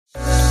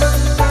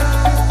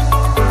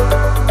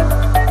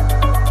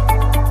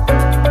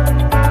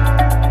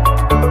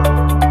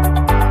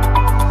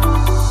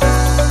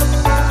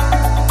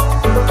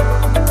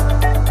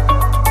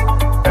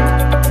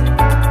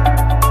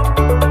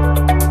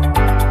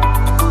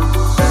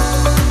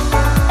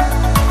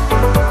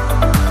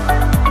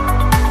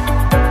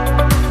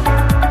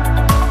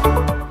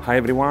Hi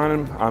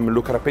everyone, I'm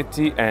Luca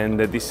Rapetti, and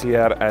this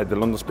year at the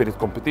London Spirit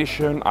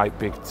competition I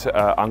picked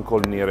Uncle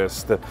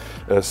Nearest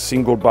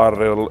single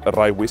barrel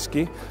rye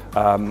whiskey.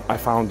 I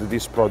found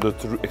this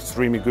product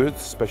extremely good,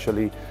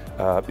 especially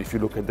if you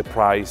look at the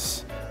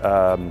price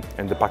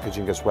and the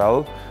packaging as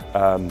well.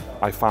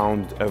 I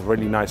found a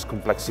really nice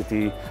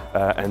complexity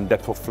and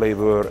depth of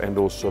flavor, and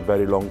also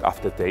very long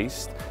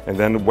aftertaste. And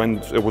then when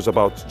it was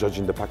about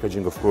judging the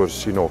packaging, of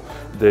course, you know,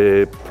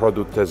 the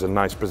product has a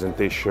nice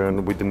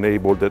presentation with the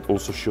label that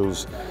also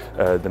shows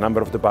the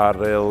number of the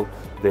barrel,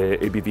 the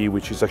ABV,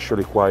 which is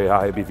actually quite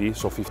high ABV,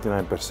 so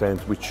 59%,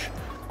 which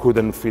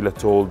couldn't feel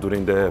at all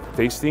during the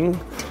tasting.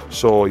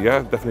 So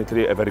yeah,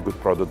 definitely a very good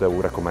product I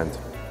would recommend.